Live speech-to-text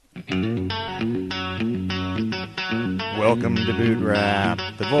Welcome to Boot Rap,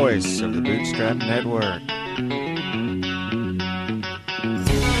 the voice of the Bootstrap Network.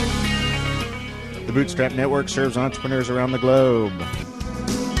 The Bootstrap Network serves entrepreneurs around the globe. You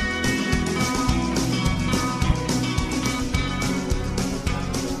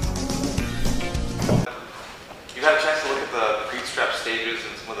had a chance to look at the Bootstrap stages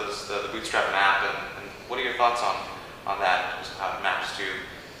and some of those, the Bootstrap map, and what are your thoughts on that, just how it maps to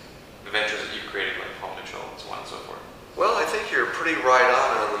the ventures that you've created, like Paul Mitchell and so on and so forth? Well, I think you're pretty right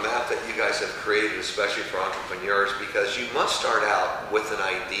on the map that you guys have created, especially for entrepreneurs, because you must start out with an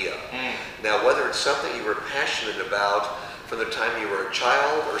idea. Now, whether it's something you were passionate about from the time you were a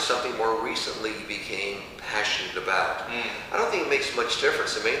child or something more recently you became passionate about, I don't think it makes much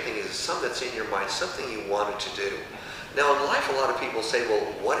difference. The main thing is something that's in your mind, something you wanted to do. Now, in life, a lot of people say, well,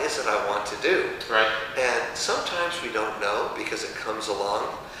 what is it I want to do? Right. And sometimes we don't know because it comes along.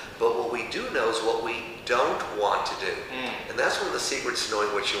 But what we do know is what we don't want to do. And that's one of the secrets to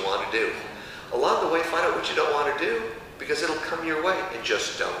knowing what you want to do. Along the way, find out what you don't want to do, because it'll come your way, and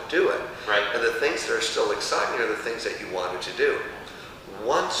just don't do it. Right. And the things that are still exciting are the things that you wanted to do.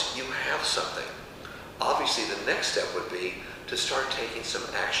 Once you have something, obviously the next step would be to start taking some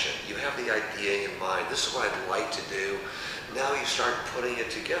action. You have the idea in mind. This is what I'd like to do. Now you start putting it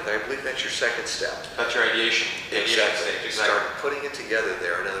together. I believe that's your second step. That's your ideation. Exactly. Stage. Start putting it together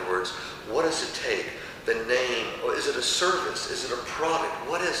there. In other words, what does it take? The name, or is it a service? Is it a product?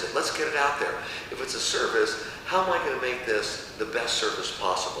 What is it? Let's get it out there. If it's a service, how am I going to make this the best service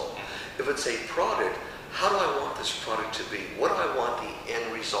possible? If it's a product, how do I want this product to be? What do I want the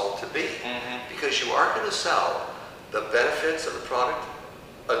end result to be? Because you are going to sell the benefits of the product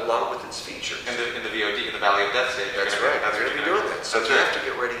along with its features. In the VOD, in the Valley of Death stage. That's right. You're going to be doing that. So you right. have to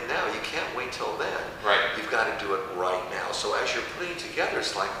get ready now. You can't wait till then. Right. You've got to do it right now. So as you're putting it together,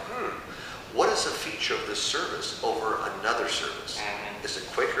 it's like, what is a feature of this service over another service? Is it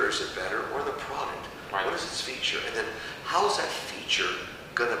quicker? Is it better? Or the product? Right. What is its feature? And then how is that feature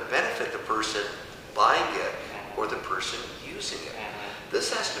going to benefit the person buying it or the person using it?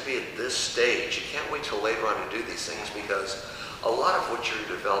 This has to be at this stage. You can't wait till later on to do these things, because a lot of what you're going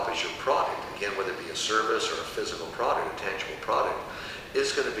to develop as your product, again, whether it be a service or a physical product, a tangible product,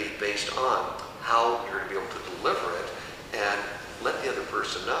 is going to be based on how you're going to be able to deliver it and let the other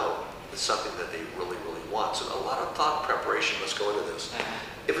person know it's something that they really, really want. So a lot of thought and preparation must go into this.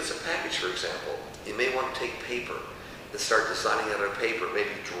 If it's a package, for example, you may want to take paper and start designing it on paper,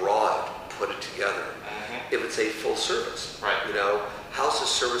 maybe draw it, put it together. If it's a full service, you know, how's this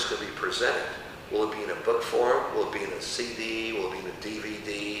service going to be presented? Will it be in a book form? Will it be in a CD? Will it be in a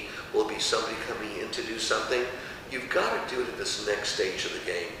DVD? Will it be somebody coming in to do something? You've got to do it at this next stage of the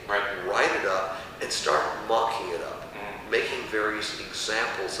game. Write it up and start mocking it up, making various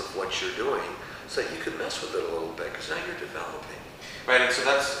examples of what you're doing so that you can mess with it a little bit, because now you're developing. Right, and so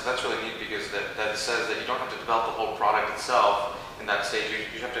that's really neat, because that says that you don't have to develop the whole product itself in that stage.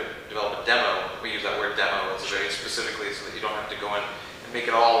 You have to develop a demo. We use that word demo very specifically, so that you don't have to go in and make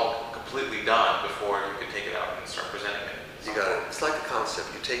it all completely done before you can take it out and start presenting it. You got it. It's like the concept.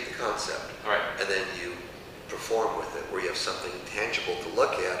 You take the concept, and then you perform with it, where you have something tangible to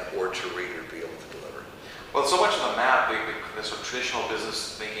look at or to read or be able to deliver. Well, so much of the map, the sort of traditional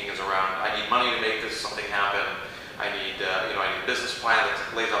business thinking is around, I need money to make this something happen. I need I need a business plan that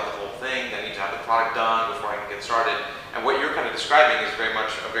lays out the whole thing. I need to have the product done before I can get started. And what you're kind of describing is very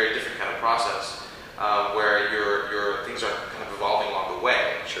much a very different kind of process, where your things are kind of evolving along the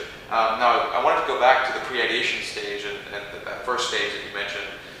way. Sure. Now, I wanted to go back to the pre-ideation stage and that first stage that you mentioned,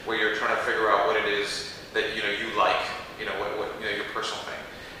 where you're trying to figure out what it is that you like, what your personal thing.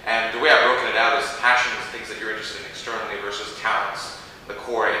 And the way I've broken it out is passions, things that you're interested in externally, versus talents, the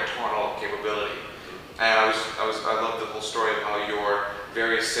core internal capability. And I love the whole story of how your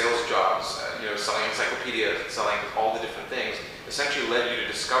various sales jobs, selling encyclopedias, selling all the different things, essentially led you to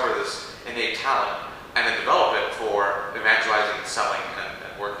discover this innate talent and then develop it for evangelizing and selling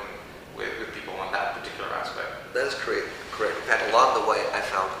and working with people on that particular aspect. That is correct. In fact, along the way, I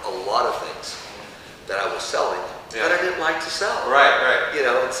found a lot of things that I was selling that I didn't like to sell. Right.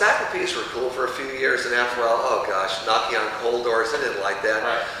 Encyclopedias were cool for a few years, and after a while, oh gosh, knocking on cold doors, I didn't like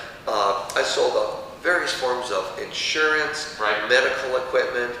that. I sold various forms of insurance, medical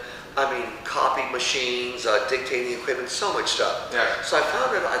equipment, I mean, copy machines, dictating equipment, so much stuff. Yeah. So I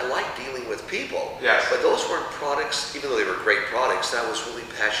found that I liked dealing with people. Yes. But those weren't products, even though they were great products, that I was really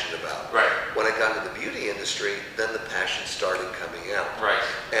passionate about. Right. When I got into the beauty industry, then the passion started coming out. Right.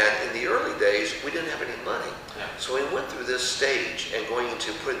 And in the early days, we didn't have any money. Yeah. So we went through this stage, and going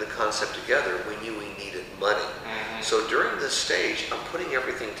into putting the concept together, we knew we needed money. So during this stage, I'm putting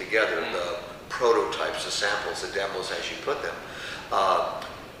everything together, the prototypes, the samples, the demos, as you put them.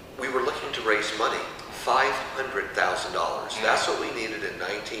 We were looking to raise money, $500,000. That's what we needed in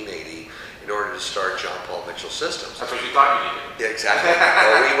 1980 in order to start John Paul Mitchell Systems. That's what you thought you needed. Yeah, exactly.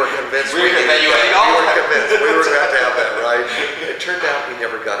 Well, we were convinced we needed that. We were convinced we were going to have that, right? It turned out we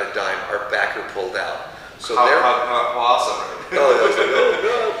never got a dime. Our backer pulled out. So how awesome. Oh, that was like, oh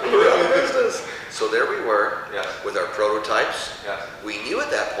God, we're out of business. So there we were, yes, with our prototypes. Yes. We knew at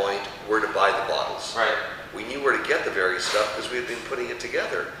that point where to buy the bottles. Right. We knew where to get the various stuff because we had been putting it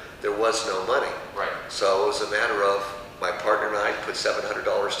together. There was no money. Right. So it was a matter of my partner and I put $700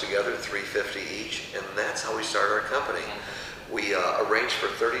 together, $350 each, and that's how we started our company. We arranged for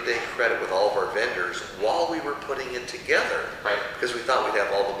 30-day credit with all of our vendors while we were putting it together. Right. Because we thought we'd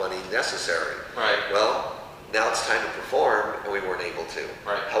have all the money necessary. Right. Well, now it's time to perform, and we weren't able to.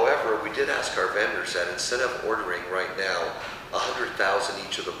 Right. However, we did ask our vendors that instead of ordering right now 100,000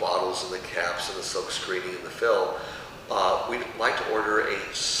 each of the bottles and the caps and the silk screening and the fill, we'd like to order a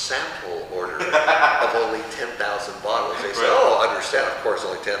sample order of only 10,000 bottles. They said, oh, understand, of course,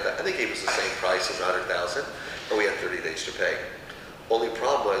 only 10,000. And they gave us the same price as 100,000, and we had 30 days to pay. Only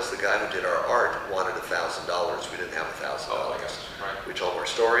problem was the guy who did our art wanted $1,000. We didn't have $1,000. Oh my gosh. Right. We told him our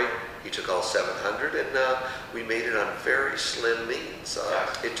story. He took all 700, and we made it on very slim means.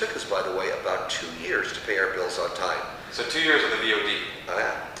 Yes. It took us, by the way, about 2 years to pay our bills on time. So 2 years of the VOD. Oh,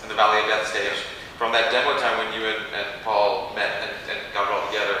 yeah. In the Valley of Death stage. From that demo time when you and Paul met and got it all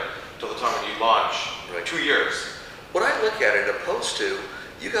together till the time when you launched, Right. 2 years. What I look at it, opposed to,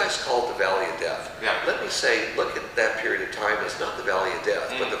 you guys call it the Valley of Death. Yeah. Let me say, look at that period of time as not the Valley of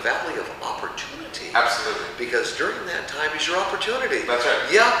Death, but the Valley of Opportunity. Absolutely. Because during that time is your opportunity. That's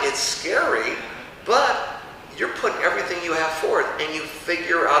right. Yeah, it's scary, but you're putting everything you have forth, and you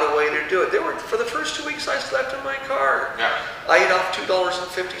figure out a way to do it. For the first 2 weeks, I slept in my car. Yeah. I ate off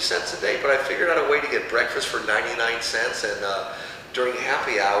 $2.50 a day, but I figured out a way to get breakfast for 99 cents, and during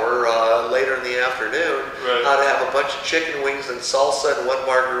happy hour later in the afternoon, Right. how to have a bunch of chicken wings and salsa and one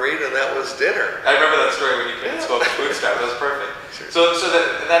margarita, and that was dinner. I remember that story when you came and spoke to Bootstrap. That was perfect. Sure. So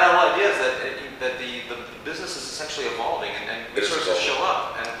that whole idea is that the business is essentially evolving, and It is resources evolving. show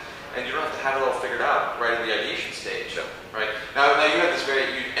up, and you don't have to have it all figured out right in the ideation stage. No. Right. Now you had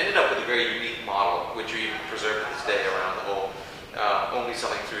you ended up with a very unique model, which you even preserve to this day around the whole only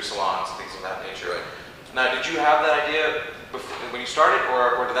selling through salons and things of that nature. Right. Now, did you have that idea when you started,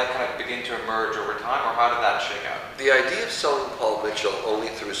 or did that kind of begin to emerge over time, or how did that shake out? The idea of selling Paul Mitchell only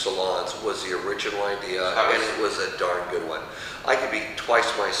through salons was the original idea, and it was a darn good one. I could be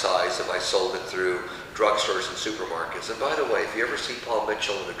twice my size if I sold it through drugstores and supermarkets. And by the way, if you ever see Paul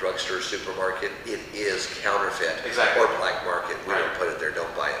Mitchell in a drugstore or supermarket, it is counterfeit. Exactly. Or black market. We Right. don't put it there,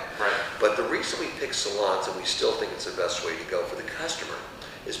 don't buy it. Right. But the reason we pick salons, and we still think it's the best way to go for the customer,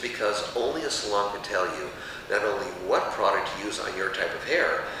 is because only a salon can tell you not only what product to use on your type of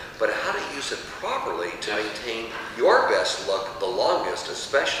hair, but how to use it properly to maintain your best look the longest,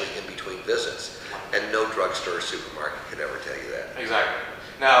 especially in between visits. And no drugstore or supermarket could ever tell you that. Exactly.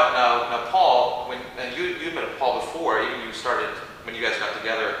 Now, Paul, and you'd met Paul before, even you started when you guys got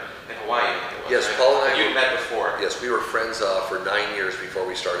together in Hawaii. I think it was, Yes, right? Paul and I. You'd met before. Yes, we were friends for 9 years before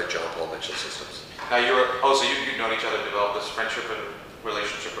we started John Paul Mitchell Systems. Now so you'd known each other, developed this friendship and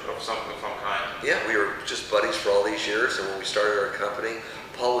relationship of some kind. Yeah, we were just buddies for all these years, and when we started our company,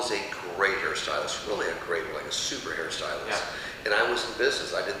 Paul was a great hairstylist, really a great one, like a super hairstylist. Yeah. And I was in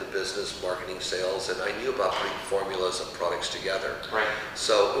business. I did the business, marketing, sales, and I knew about putting formulas and products together. Right.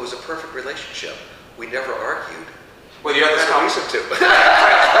 So it was a perfect relationship. We never argued. Well, you have this Had a reason to.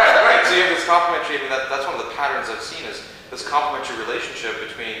 right. So you have this complementary. I mean, that's one of the patterns I've seen is this complementary relationship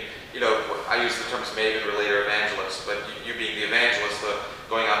between, I use the terms maven, relator, evangelist, but you being the evangelist,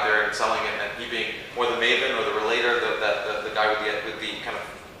 going out there and selling it, and he being more the maven or the relator, the guy with the kind of,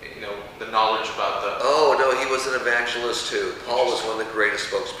 the knowledge about the. Oh, no, he was an evangelist too. Paul was one of the greatest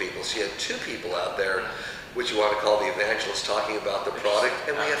spokespeople. So you had two people out there, which you want to call the evangelist, talking about the product,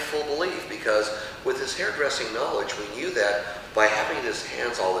 and we had full belief because with his hairdressing knowledge, we knew that by having it in his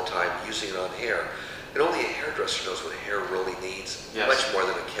hands all the time, using it on hair, and only a hairdresser knows what hair really needs, Yes. much more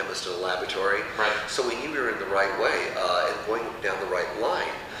than a chemist in a laboratory. Right. So we knew we were in the right way and going down the right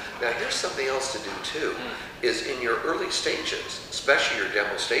line. Now here's something else to do too, is in your early stages, especially your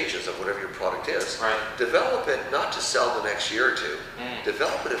demo stages of whatever your product is, develop it not to sell the next year or two.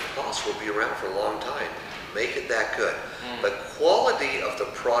 Develop it if possible, be around for a long time. Make it that good. The quality of the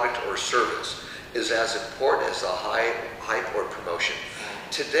product or service is as important as the hype or promotion.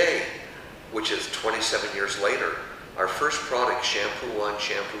 Today, which is 27 years later, our first product, Shampoo 1,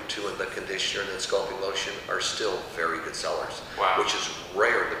 Shampoo 2, and the conditioner and the sculpting lotion are still very good sellers, which is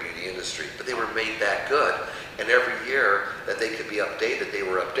rare in the beauty industry. But they were made that good, and every year that they could be updated, they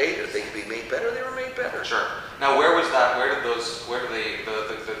were updated. If they could be made better, they were made better. Sure. Now, where was that? Where did the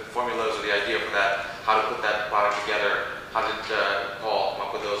formulas or the idea for that? How to put that product together? How did Paul come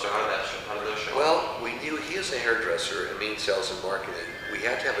up with those, or how did those show? Well, we knew he is a hairdresser and mean sales and marketing. We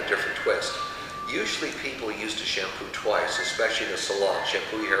had to have a different twist. Usually people used to shampoo twice, especially in a salon.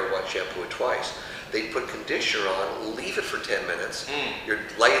 Shampoo your hair once, shampoo it twice. They'd put conditioner on, leave it for 10 minutes. You're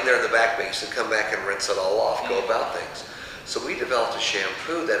laying there in the back basin, come back and rinse it all off, go about things. So we developed a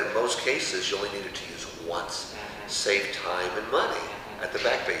shampoo that in most cases you only needed to use once. Save time and money at the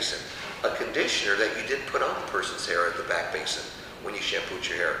back basin. A conditioner that you didn't put on the person's hair at the back basin when you shampooed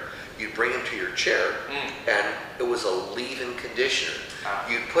your hair. You'd bring them to your chair, and it was a leave-in conditioner.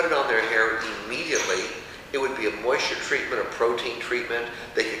 You'd put it on their hair immediately. It would be a moisture treatment, a protein treatment.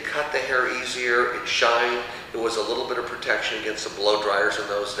 They could cut the hair easier, it'd shine. It was a little bit of protection against the blow dryers in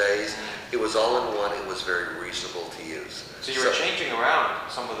those days. It was all in one. It was very reasonable to use. So you were changing around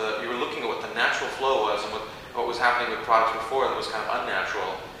you were looking at what the natural flow was and what was happening with products before that was kind of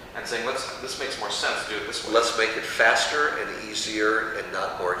unnatural, and saying, this makes more sense to do it this way. Let's make it faster and easier and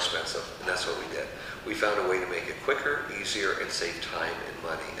not more expensive. And that's what we did. We found a way to make it quicker, easier, and save time and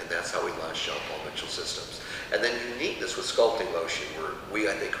money. And that's how we launched Jean Paul Mitchell Systems. And then uniqueness with sculpting lotion, where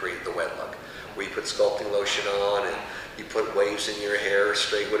I think, created the wet look. Where you put sculpting lotion on and you put waves in your hair,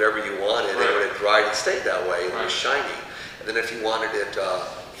 straight, whatever you wanted. And when it dried, it stayed that way. It was shiny. And then if you wanted it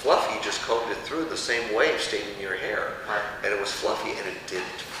fluffy, you just combed it through, the same wave stayed in your hair. And it was fluffy and it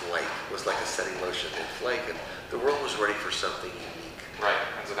didn't flake. It was like a setting lotion, it didn't flake. And the world was ready for something unique. Right,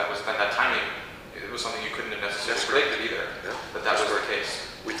 and so that timing, it was something you couldn't have necessarily predicted either, but that was the case.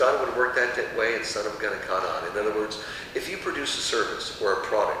 We thought it would work that way, and son of a gun it caught on. In other words, if you produce a service or a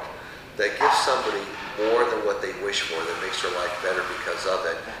product that gives somebody more than what they wish for, that makes their life better because of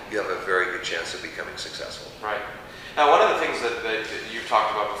it, you have a very good chance of becoming successful. Right. Now, one of the things that you've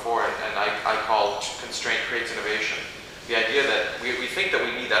talked about before, and I call constraint creates innovation. The idea that we think that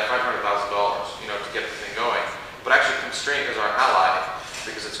we need that $500,000, to get the thing going, but actually constraint is our ally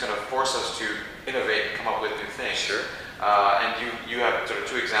because it's going to force us to innovate and come up with new things. Sure. And you have sort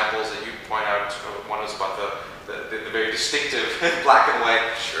of two examples that you point out. One is about the very distinctive black and white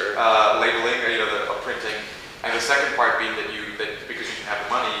labeling, the printing, and the second part being that because you didn't have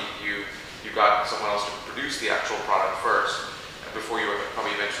the money, you got someone else to produce the actual product first before you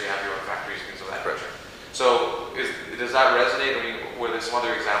probably eventually have your own factories and things of that nature. So does that resonate? I mean, were there some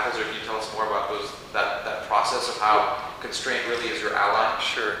other examples, or can you tell us more about that process of how constraint really is your ally?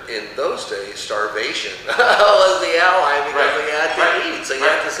 Sure. In those days, starvation was the ally because you had to eat, so you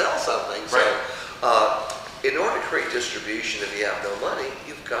had to sell something. So in order to create distribution, if you have no money,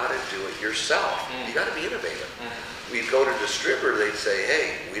 you've got to do it yourself. You got to be innovative. We'd go to a distributor, they'd say,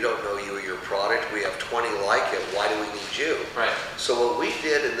 hey, we don't know you or your product, we have 20 like it, why do we need you? Right. So what we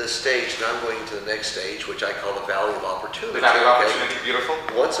did in this stage, and I'm going to the next stage, which I call the value of opportunity. The value of opportunity, beautiful.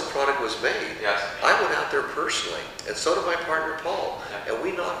 Once a product was made, I went out there personally, and so did my partner Paul, and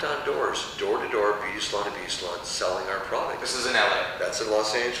we knocked on doors, door to door, beauty salon to beauty salon, selling our product. This is in LA? That's in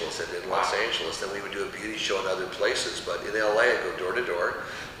Los Angeles, and in Los Angeles, then we would do a beauty show in other places, but in LA I'd go door to door.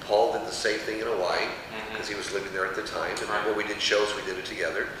 Paul did the same thing in Hawaii, because he was living there at the time, and when we did shows, we did it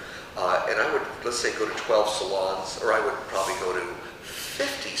together. And I would, let's say, go to 12 salons, or I would probably go to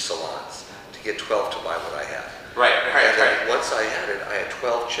 50 salons to get 12 to buy what I had. And then once I had it, I had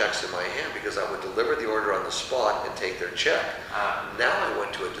 12 checks in my hand because I would deliver the order on the spot and take their check. Now I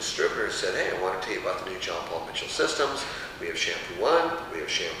went to a distributor and said, hey, I want to tell you about the new Jean Paul Mitchell Systems. We have Shampoo 1, we have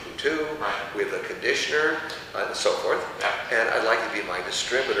Shampoo 2, we have a conditioner, and so forth. And I'd like to be my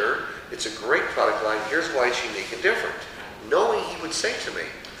distributor. It's a great product line. Here's why it's unique and different. Knowing he would say to me,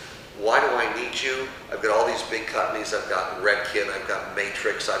 why do I need you? I've got all these big companies. I've got Redken, I've got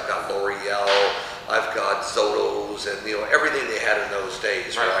Matrix, I've got L'Oreal, I've got Zotos, and everything they had in those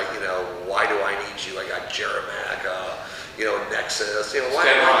days, right? Why do I need you? I got Jeramac, Nexus. Why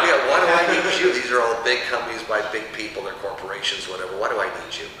do I need you? These are all big companies by big people, they're corporations, whatever. Why do I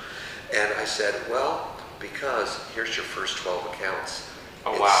need you? And I said, well, because here's your first 12 accounts.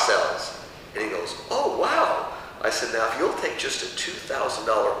 It sells. And he goes, oh wow. I said, now if you'll take just a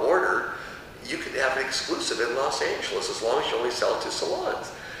 $2,000 order, you can have an exclusive in Los Angeles as long as you only sell it to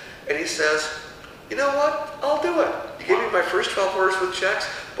salons. And he says, you know what, I'll do it. You gave me my first 12 orders with checks,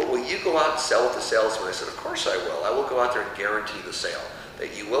 but will you go out and sell with the salesman? I said, of course I will. I will go out there and guarantee the sale,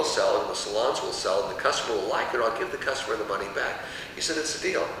 that you will sell and the salons will sell and the customer will like it, or I'll give the customer the money back. He said, it's a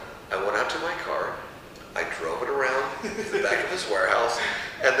deal. I went out to my car, I drove it around the back of his warehouse,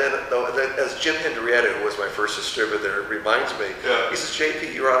 and then as Jim Henrietta, who was my first distributor, reminds me, he says,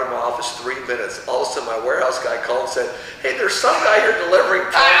 JP, you were out of my office 3 minutes. All of a sudden, my warehouse guy called and said, hey, there's some guy here delivering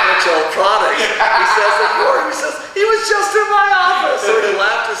Paul Mitchell products. He says, he was just in my office. So he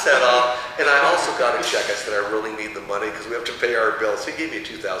laughed his head off, and I also got a check. I said, I really need the money because we have to pay our bills. So he gave me a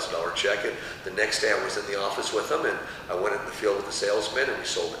 $2,000 check, and the next day I was in the office with him, and I went in the field with the salesman, and we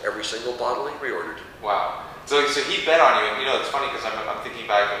sold every single bottle he reordered. Wow. So he bet on you, and you know, it's funny because I'm thinking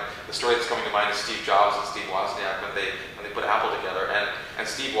back, and the story that's coming to mind is Steve Jobs and Steve Wozniak when they put Apple together, and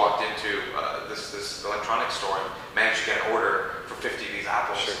Steve walked into this electronics store and managed to get an order for 50 of these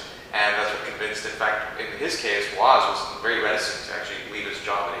apples. Sure. And that's what convinced, in fact, in his case, Woz was very reticent to actually leave his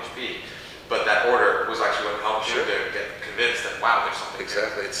job at HP. But that order was actually what helped him to get convinced that, wow, there's something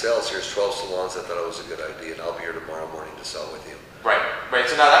Exactly. It sells. Here's 12 salons. I thought it was a good idea, and I'll be here tomorrow morning to sell with you. Right, right.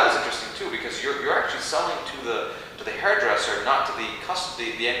 So now that was interesting too, because you're actually selling to the hairdresser, not to the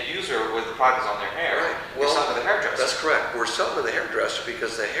end user where the product is on their hair. Right. You're selling to the hairdresser. That's correct. We're selling to the hairdresser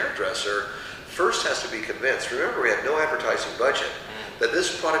because the hairdresser first has to be convinced. Remember, we had no advertising budget. That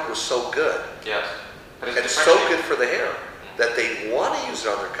this product was so good. Yes. And so good for the hair that they want to use it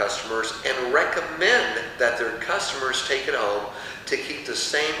on their customers and recommend that their customers take it home to keep the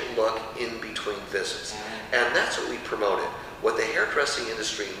same look in between visits. And that's what we promoted. What the hairdressing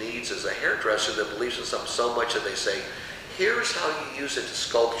industry needs is a hairdresser that believes in something so much that they say, here's how you use it to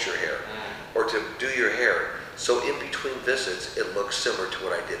sculpt your hair or to do your hair. So in between visits, it looks similar to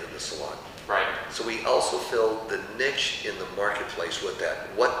what I did in the salon. Right. So we also filled the niche in the marketplace with that,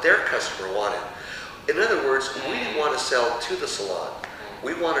 what their customer wanted. In other words, we didn't want to sell to the salon.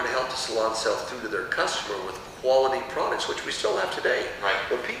 We wanted to help the salon sell through to their customer with quality products, which we still have today. Right.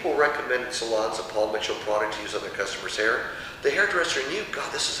 When people recommended salons a Paul Mitchell product to use on their customer's hair, the hairdresser knew,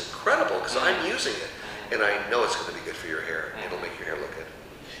 God, this is incredible because I'm using it. And I know it's going to be good for your hair. It'll make your hair look good.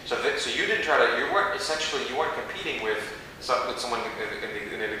 So you didn't try to, you weren't competing with someone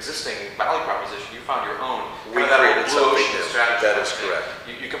in an existing value proposition. You found your own. We created something new. Strategy. That is correct.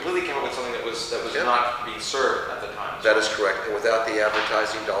 You completely came up with something that was not being served at the time. That is correct. And without the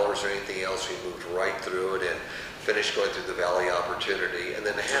advertising dollars or anything else, we moved right through it and finished going through the Valley opportunity and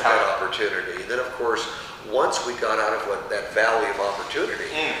then had that opportunity. And then, of course, once we got out of that valley of opportunity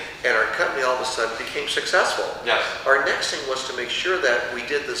and our company all of a sudden became successful, yes. Our next thing was to make sure that we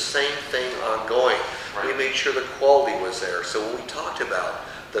did the same thing ongoing. Right. We made sure the quality was there. So when we talked about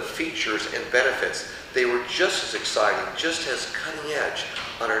the features and benefits, they were just as exciting, just as cutting edge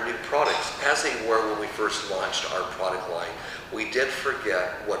on our new products as they were when we first launched our product line. We did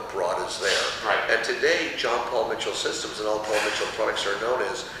forget what brought us there. Right. And today, John Paul Mitchell Systems and all Paul Mitchell products are known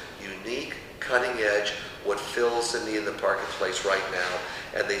as unique, cutting edge, what fills the need in the marketplace right now,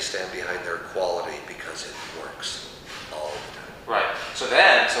 and they stand behind their quality because it works all the time. Right. So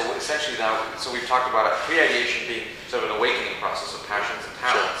essentially now, we've talked about pre-ideation being sort of an awakening process of passions and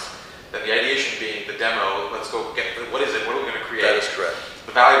talents. Sure. Then the ideation being the demo, let's go get, what is it, what are we going to create? That is correct.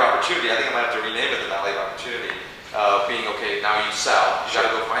 The value of opportunity, I think I might have to rename it the value of opportunity. Being, okay, now you sell, you got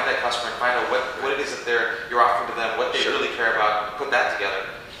to go find that customer and find out what it is that you're offering to them, what they really care about, put that together.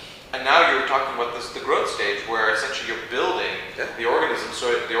 And now you're talking about the growth stage where essentially you're building the organism,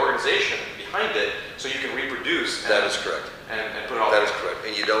 so the organization behind it, so you can reproduce. That is correct. And put it all That together. is correct.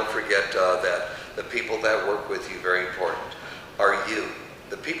 And you don't forget that the people that work with you, very important, are you.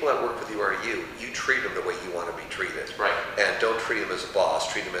 The people that work with you are you. You treat them the way you want to be treated. Right. And don't treat them as a boss.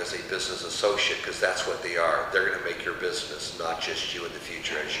 Treat them as a business associate because that's what they are. They're going to make your business, not just you in the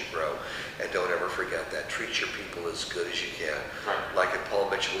future as you grow. And don't ever forget that. Treat your people as good as you can. Right. Like at Paul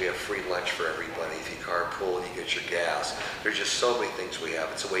Mitchell, we have free lunch for everybody. If you carpool, you get your gas. There's just so many things we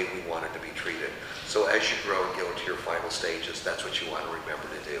have. It's the way we want it to be treated. So as you grow and go into your final stages, that's what you want to remember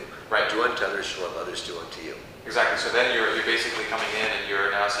to do. Right. Do unto others, love others, do unto you. Exactly. So then you're basically coming in and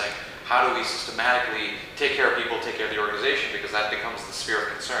you're now saying, how do we systematically take care of people, take care of the organization, because that becomes the sphere of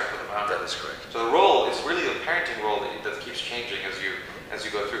concern for the founder. That is correct. So the role is really the parenting role that keeps changing as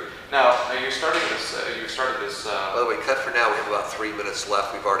you go through. Now you're starting this. By the way, cut for now. We have about 3 minutes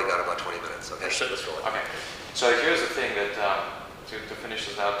left. We've already got about 20 minutes. Okay, let's roll it. Okay. So here's the thing that to finish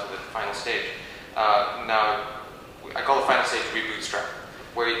this out to the final stage. Now I call the final stage rebootstrap.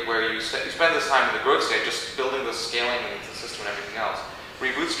 where you spend this time in the growth stage just building the scaling and the system and everything else. Where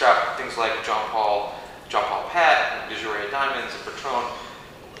you bootstrap things like John Paul Pet, De Jour Diamonds, and Patron.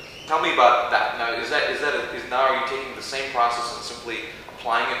 Tell me about that. Now, now are you taking the same process and simply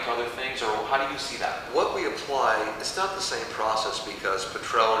applying it to other things, or how do you see that? What we apply, it's not the same process because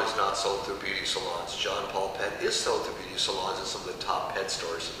Patron is not sold through beauty salons. John Paul Pet is sold through beauty salons in some of the top pet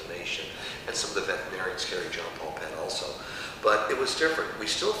stores in the nation, and some of the veterinarians carry John Paul Pet also. But it was different. We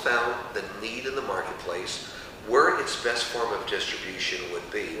still found the need in the marketplace where its best form of distribution would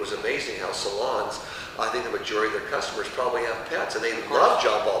be. It was amazing how salons, I think the majority of their customers probably have pets, and they love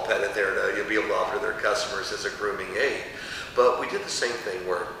John Paul Pet in there to be able to offer their customers as a grooming aid. But we did the same thing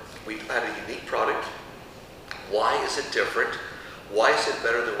where we had a unique product. Why is it different? Why is it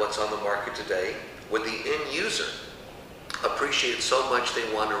better than what's on the market today? Would the end user appreciate it so much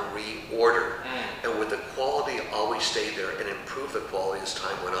they want to reorder? And would the quality always stay there and improve the quality as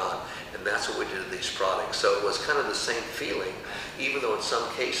time went on? And that's what we did with these products. So it was kind of the same feeling, even though in some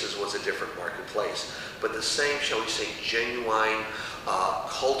cases was a different marketplace. But the same, shall we say, genuine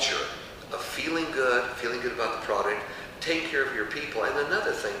culture of feeling good about the product, take care of your people. And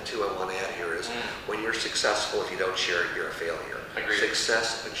another thing too I want to add here is when you're successful, if you don't share it, you're a failure. Agreed.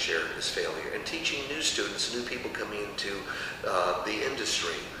 Success unshared is failure. And teaching new students, new people coming into the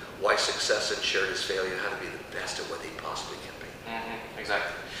industry, why success unshared is failure, how to be the best at what they possibly can be.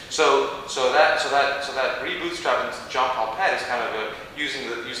 Exactly. So that rebootstrapping John Paul Pet is kind of using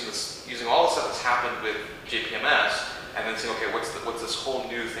all the stuff that's happened with JPMS and then saying, okay, what's this whole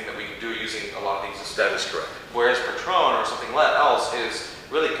new thing that we can do using a lot of these systems? That is correct. Whereas Patron or something else is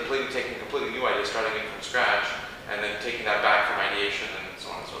really taking completely new ideas, starting in from scratch, and then taking that back from ideation and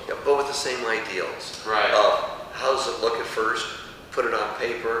so on and so forth. Yeah, but with the same ideals. Right. How does it look at first? Put it on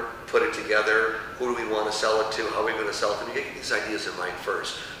paper, put it together. Who do we want to sell it to? How are we going to sell it to? You get these ideas in mind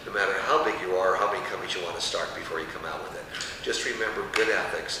first. No matter how big you are, how many companies you want to start before you come out with it. Just remember good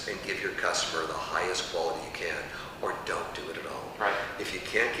ethics and give your customer the highest quality you can, or don't do it at all. Right. If you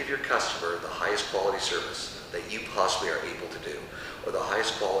can't give your customer the highest quality service that you possibly are able to do, or the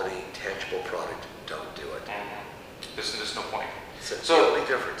highest quality tangible product, don't do it. There's no point. So the only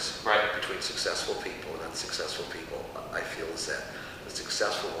difference right. between successful people and unsuccessful people, I feel, is that the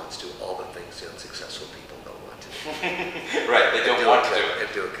successful ones do all the things the unsuccessful people don't want to do. Right, they don't want to do it.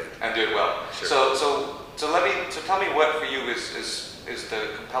 And do it good. And do it well. Sure. So tell me what for you is the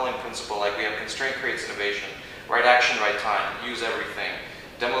compelling principle. Like we have constraint creates innovation, right action, right time, use everything,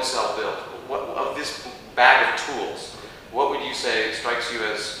 demo, sell, build. What of this bag of tools, what would you say strikes you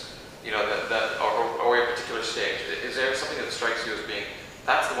as, or a particular stage? Is there something that strikes you as being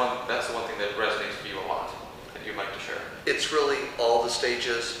that's the one thing that resonates for you a lot that you'd like to share? It's really all the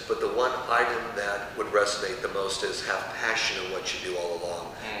stages, but the one item that would resonate the most is have passion in what you do all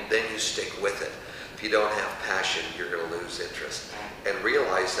along. Then you stick with it. If you don't have passion, you're going to lose interest. And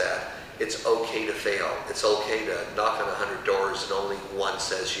realize that it's okay to fail. It's okay to knock on 100 doors and only one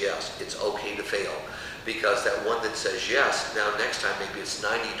says yes. It's okay to fail. Because that one that says yes, now next time maybe it's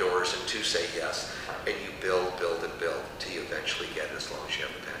 90 doors and 2 say yes. And you build and build till you eventually get it, as long as you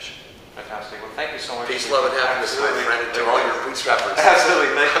have the passion. Fantastic. Well, thank you so much. Peace, love, and happiness, my friend, and to all your bootstrappers.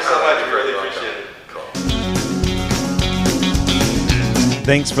 Absolutely. Thank you so much. We really appreciate it. Cool.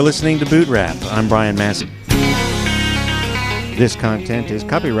 Thanks for listening to Boot Rap. I'm Brian Massey. This content is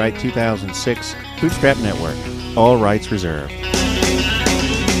copyright 2006 Bootstrap Network. All rights reserved.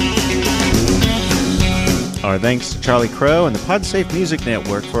 Our thanks to Charlie Crow and the PodSafe Music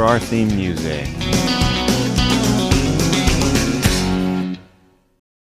Network for our theme music.